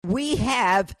We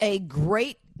have a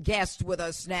great guest with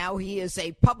us now. He is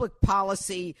a public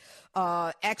policy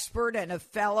expert and a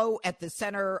fellow at the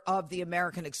Center of the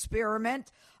American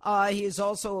Experiment. He is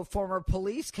also a former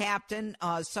police captain,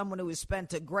 someone who has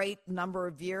spent a great number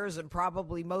of years and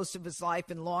probably most of his life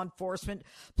in law enforcement.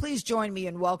 Please join me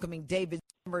in welcoming David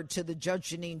Zimmer to the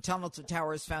Judge Jeanine Tunnelton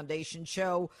Towers Foundation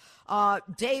show.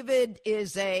 David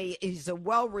is he's a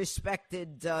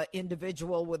well-respected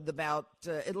individual with about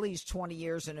at least 20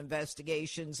 years in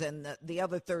investigations and the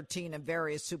other 13 in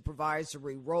various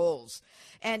supervisory roles.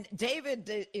 And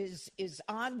David is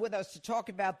on with us to talk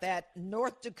about that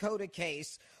North Dakota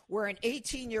case where an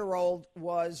 18-year-old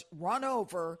was run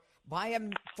over by a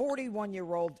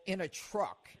 41-year-old in a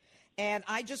truck. And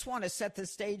I just want to set the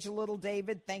stage a little,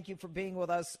 David. Thank you for being with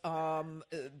us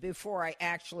before I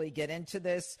actually get into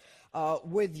this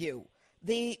with you.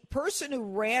 The person who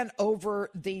ran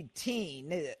over the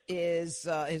teen is,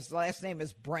 his last name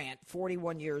is Brandt,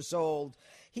 41 years old.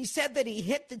 He said that he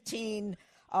hit the teen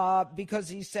because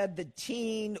he said the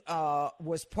teen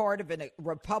was part of a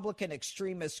Republican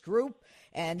extremist group,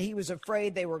 and he was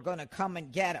afraid they were going to come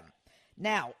and get him.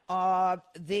 Now,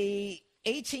 the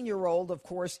 18-year-old, of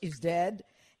course, is dead,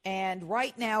 and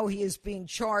right now he is being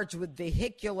charged with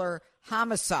vehicular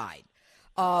homicide.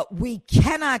 We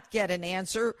cannot get an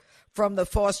answer from the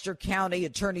Foster County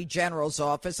Attorney General's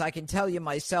office. I can tell you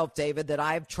myself, David, that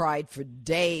I've tried for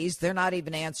days. They're not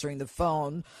even answering the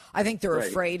phone. I think they're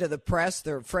afraid of the press.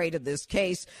 They're afraid of this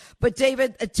case. But,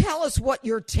 David, tell us what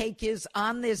your take is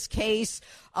on this case,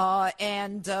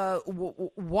 and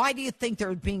why do you think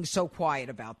they're being so quiet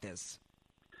about this?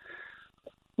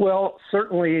 Well,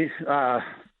 certainly,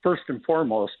 first and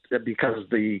foremost, because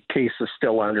the case is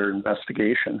still under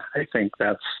investigation. I think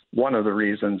that's one of the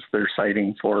reasons they're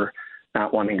citing for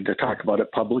not wanting to talk about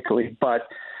it publicly. But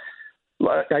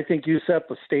I think you set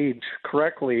the stage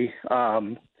correctly.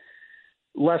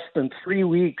 Less than 3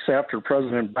 weeks after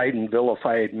President Biden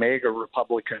vilified MAGA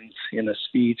Republicans in a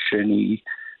speech, and he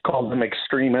called them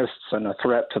extremists and a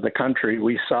threat to the country,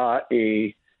 we saw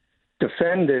a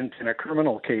defendant in a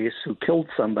criminal case who killed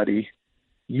somebody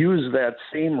use that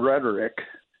same rhetoric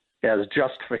as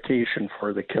justification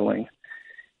for the killing.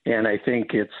 And I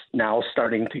think it's now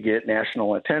starting to get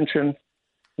national attention,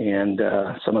 and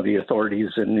some of the authorities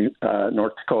in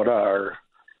North Dakota are,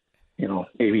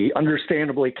 maybe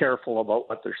understandably careful about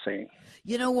what they're saying.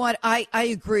 You know what? I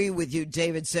agree with you,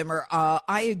 David Zimmer.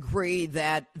 I agree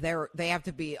that they have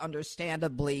to be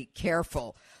understandably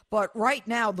careful. But right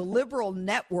now, the liberal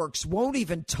networks won't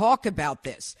even talk about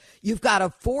this. You've got a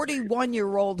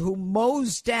 41-year-old who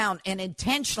mows down, and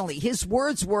intentionally, his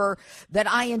words were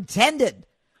that I intended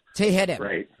to hit him.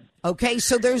 Right. Okay,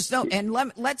 so there's no, and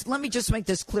let me just make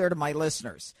this clear to my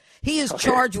listeners. He is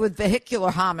charged with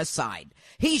vehicular homicide.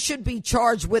 He should be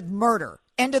charged with murder.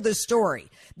 End of the story.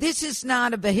 This is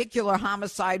not a vehicular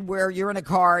homicide where you're in a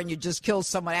car and you just kill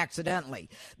someone accidentally.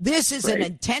 This is an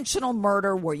intentional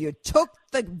murder where you took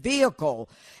the vehicle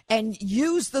and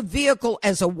used the vehicle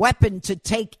as a weapon to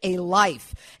take a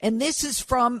life. And this is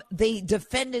from the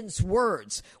defendant's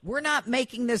words. We're not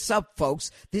making this up, folks.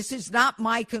 This is not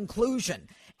my conclusion.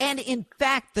 And in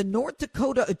fact, the North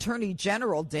Dakota Attorney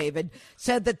General, David,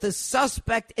 said that the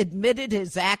suspect admitted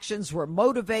his actions were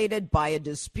motivated by a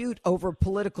dispute over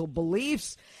political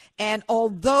beliefs. And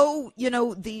although,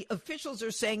 the officials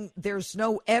are saying there's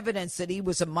no evidence that he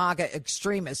was a MAGA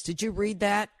extremist. Did you read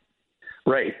that?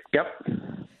 Right. Yep.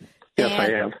 Yes, I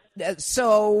have.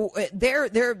 So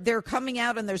they're coming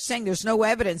out and they're saying there's no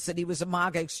evidence that he was a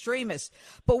MAGA extremist.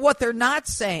 But what they're not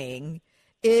saying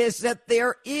is that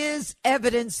there is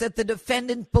evidence that the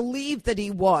defendant believed that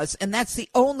he was, and that's the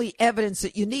only evidence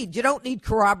that you need. You don't need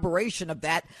corroboration of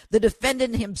that. The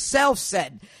defendant himself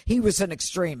said he was an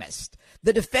extremist.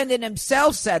 The defendant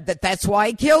himself said that that's why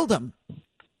he killed him.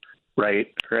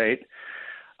 Right.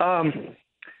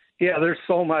 There's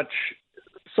so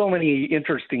many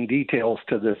interesting details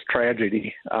to this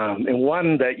tragedy. And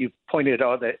one that you pointed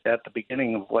out at the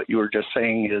beginning of what you were just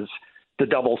saying is the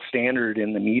double standard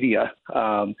in the media.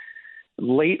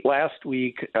 Late last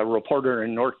week, a reporter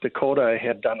in North Dakota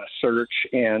had done a search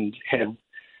and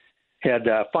had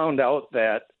found out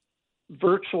that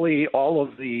virtually all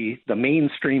of the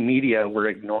mainstream media were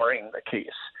ignoring the case.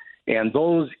 And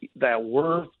those that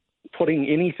were putting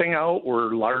anything out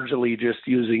were largely just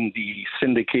using the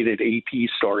syndicated AP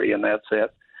story, and that's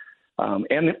it.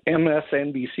 And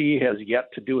MSNBC has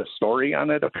yet to do a story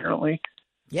on it, apparently.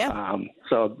 Yeah.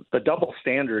 So the double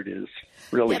standard is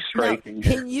really striking.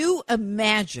 Now, can you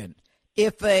imagine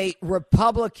if a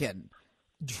Republican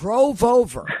drove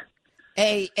over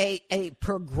a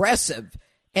progressive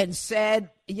and said,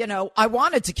 I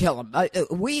wanted to kill him.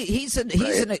 He's a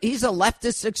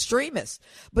leftist extremist.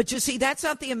 But you see, that's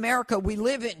not the America we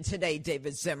live in today,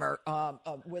 David Zimmer,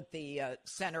 with the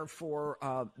Center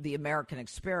for the American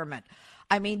Experiment.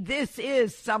 I mean, this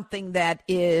is something that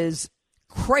is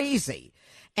crazy.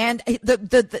 And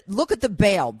the look at the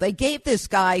bail. They gave this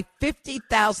guy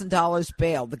 $50,000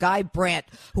 bail, the guy Brandt,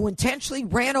 who intentionally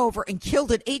ran over and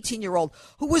killed an 18-year-old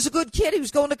who was a good kid. He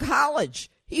was going to college.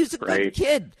 He was a good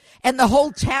kid. And the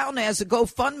whole town has a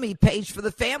GoFundMe page for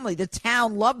the family. The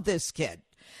town loved this kid.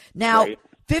 Now,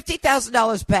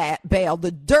 $50,000 bail,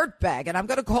 the dirtbag, and I'm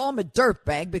going to call him a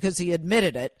dirtbag because he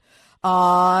admitted it,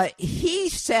 he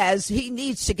says he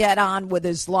needs to get on with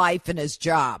his life and his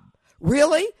job.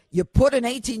 Really? You put an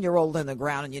 18-year-old in the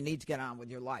ground and you need to get on with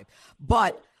your life.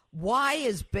 But why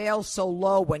is bail so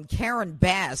low when Karen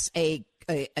Bass, a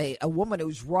woman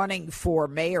who's running for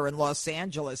mayor in Los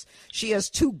Angeles, she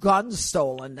has 2 guns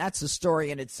stolen? That's a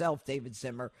story in itself, David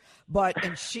Zimmer.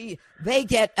 They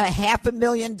get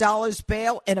 $500,000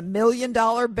 bail and $1 million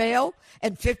bail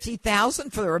and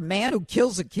 $50,000 for a man who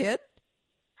kills a kid?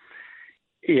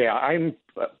 Yeah, I'm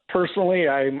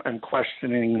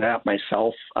questioning that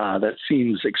myself. That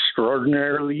seems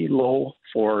extraordinarily low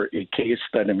for a case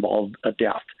that involved a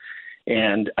death.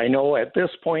 And I know at this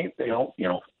point they don't,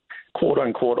 quote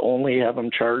unquote, only have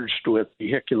him charged with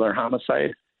vehicular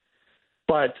homicide.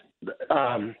 But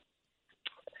I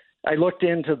looked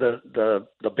into the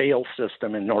bail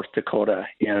system in North Dakota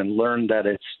and learned that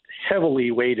it's heavily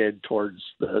weighted towards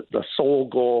the sole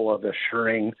goal of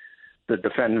assuring the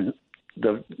defendant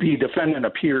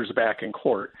appears back in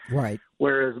court. Right.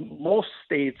 Whereas most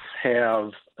states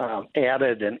have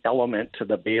added an element to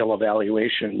the bail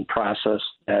evaluation process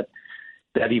that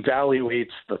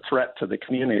evaluates the threat to the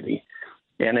community.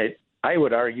 And I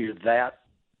would argue that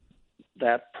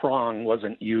prong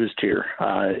wasn't used here.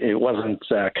 It wasn't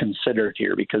considered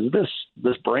here because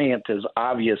this Brandt is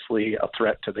obviously a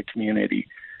threat to the community.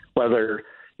 Whether,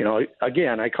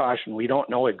 again, I caution, we don't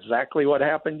know exactly what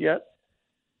happened yet.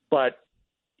 But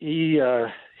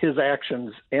his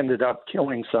actions ended up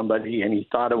killing somebody, and he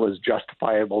thought it was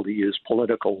justifiable to use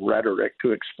political rhetoric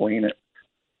to explain it.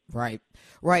 Right.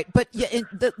 But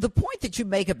the point that you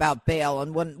make about bail,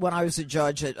 and when I was a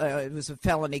judge, it was a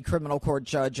felony criminal court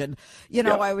judge, and,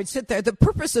 I would sit there. The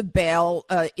purpose of bail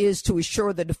is to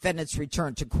assure the defendant's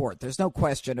return to court. There's no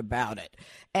question about it.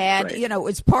 And,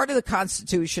 it's part of the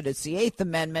Constitution. It's the 8th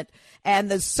Amendment.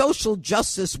 And the social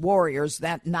justice warriors,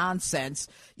 that nonsense,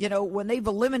 when they've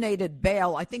eliminated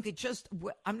bail, I think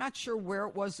I'm not sure where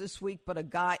it was this week, but a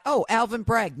guy, Alvin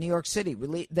Bragg, New York City,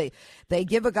 they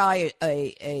give a guy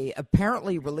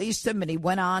apparently released him, and he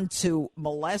went on to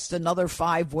molest another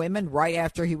 5 women right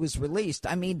after he was released.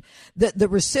 I mean, the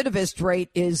recidivist rate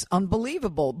is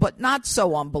unbelievable, but not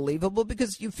so unbelievable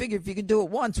because you figure if you can do it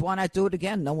once, why not do it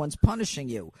again? No one's punishing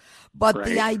you. But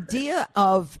the idea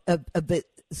of the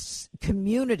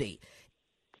community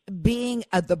being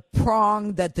the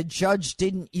prong that the judge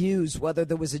didn't use, whether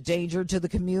there was a danger to the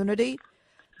community,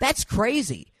 that's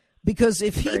crazy. Because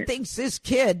if he thinks this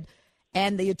kid,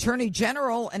 and the attorney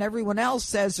general and everyone else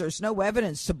says there's no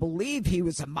evidence to believe he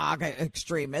was a MAGA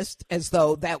extremist, as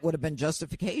though that would have been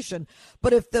justification.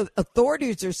 But if the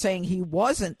authorities are saying he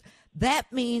wasn't,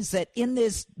 that means that in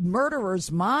this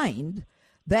murderer's mind,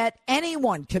 that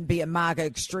anyone can be a MAGA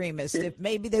extremist if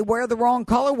maybe they wear the wrong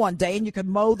color one day and you can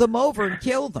mow them over and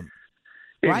kill them.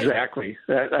 Right? Exactly.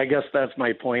 I guess that's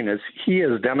my point, is he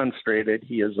has demonstrated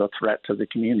he is a threat to the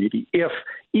community.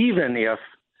 Even if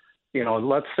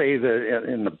let's say that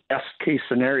in the best case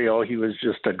scenario, he was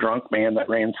just a drunk man that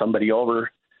ran somebody over.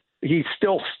 He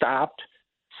still stopped,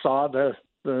 saw the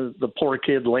poor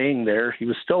kid laying there. He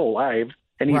was still alive,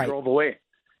 and he drove away.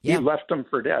 He left him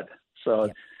for dead. So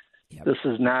this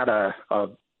is not a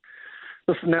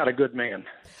good man.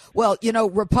 Well,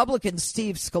 Republican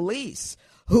Steve Scalise,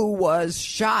 who was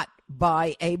shot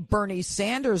by a Bernie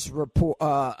Sanders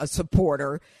a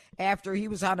supporter after he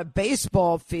was on a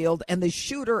baseball field, and the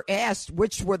shooter asked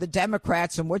which were the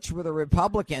Democrats and which were the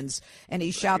Republicans, and he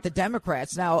shot the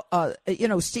Democrats. Now,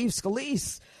 Steve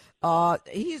Scalise,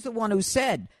 he's the one who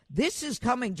said this is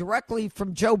coming directly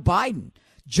from Joe Biden.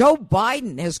 Joe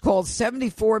Biden has called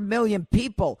 74 million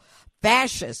people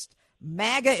fascist,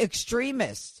 MAGA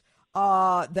extremists.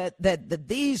 That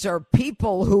these are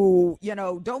people who,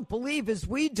 don't believe as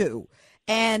we do.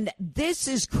 And this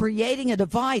is creating a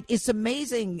divide. It's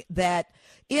amazing that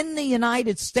in the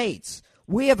United States,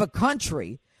 we have a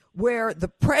country where the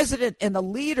president and the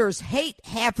leaders hate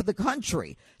half of the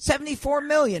country. 74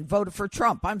 million voted for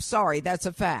Trump. I'm sorry, that's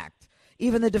a fact.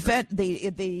 Even the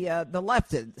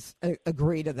leftists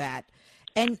agree to that.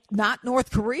 And not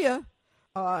North Korea,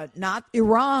 not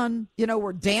Iran.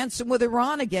 We're dancing with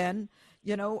Iran again,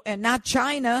 and not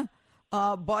China,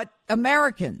 but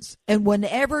Americans. And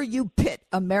whenever you pit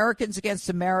Americans against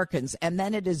Americans, and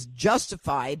then it is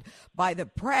justified by the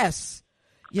press,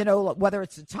 whether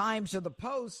it's the Times or the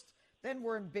Post, then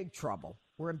we're in big trouble.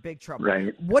 We're in big trouble.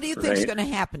 Right. What do you think is going to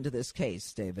happen to this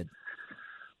case, David?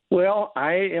 Well,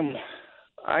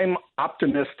 I'm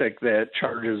optimistic that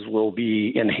charges will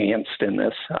be enhanced in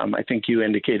this. I think you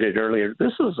indicated earlier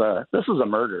this is a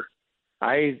murder.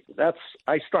 I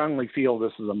strongly feel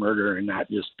this is a murder and not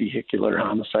just vehicular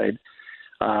homicide.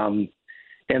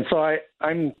 And so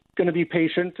I'm going to be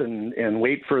patient and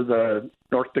wait for the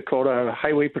North Dakota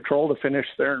Highway Patrol to finish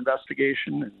their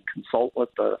investigation and consult with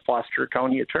the Foster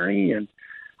County attorney. And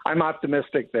I'm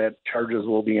optimistic that charges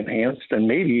will be enhanced and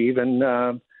maybe even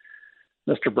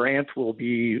Mr. Brandt will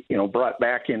be, brought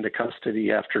back into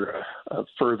custody after a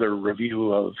further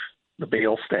review of the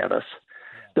bail status.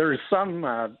 There's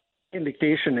some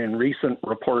indication in recent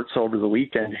reports over the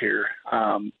weekend here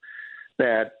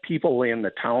that people in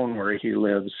the town where he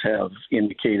lives have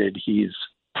indicated he's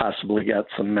possibly got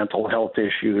some mental health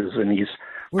issues, and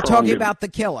we're talking about the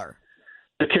killer.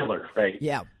 The killer, right?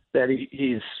 Yeah. That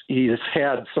he's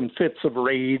had some fits of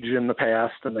rage in the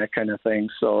past and that kind of thing.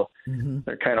 So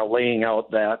they're kind of laying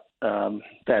out that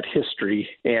history,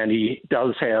 and he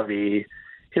does have a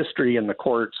history in the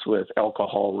courts with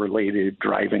alcohol-related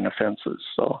driving offenses.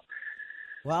 So.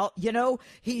 Well,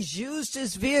 he's used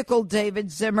his vehicle, David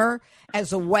Zimmer,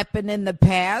 as a weapon in the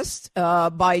past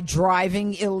by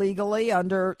driving illegally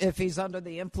if he's under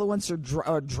the influence or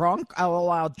drunk. I'll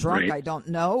allow drunk. Right. I don't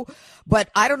know. But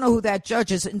I don't know who that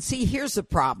judge is. And see, here's the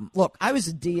problem. Look, I was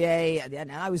a DA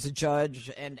and I was a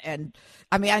judge. And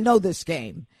I mean, I know this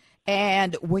game.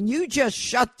 And when you just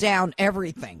shut down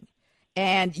everything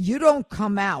and you don't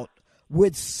come out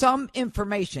with some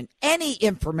information, any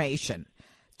information,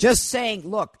 just saying,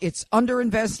 look, it's under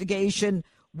investigation.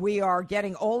 We are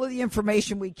getting all of the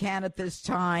information we can at this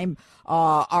time.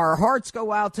 Our hearts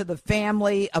go out to the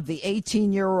family of the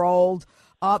 18-year-old.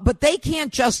 But they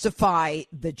can't justify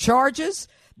the charges.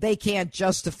 They can't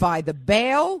justify the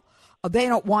bail. They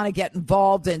don't want to get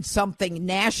involved in something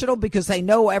national because they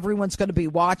know everyone's going to be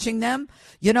watching them.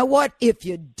 You know what? If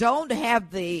you don't have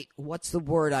what's the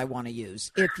word I want to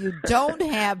use? If you don't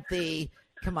have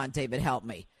come on, David, help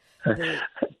me.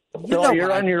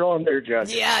 You're on your own there,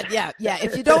 Judge. Yeah.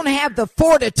 If you don't have the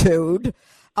fortitude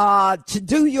to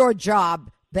do your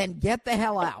job, then get the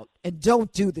hell out and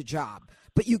don't do the job.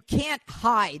 But you can't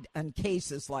hide on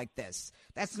cases like this.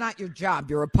 That's not your job.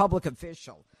 You're a public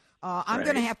official. I'm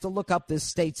going to have to look up this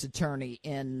state's attorney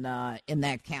in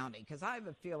that county because I have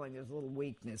a feeling there's a little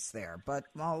weakness there. But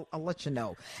I'll let you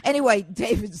know. Anyway,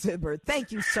 David Zimmer,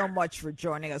 thank you so much for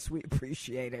joining us. We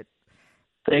appreciate it.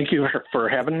 Thank you for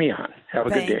having me on. Have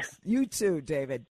a good day. You too, David.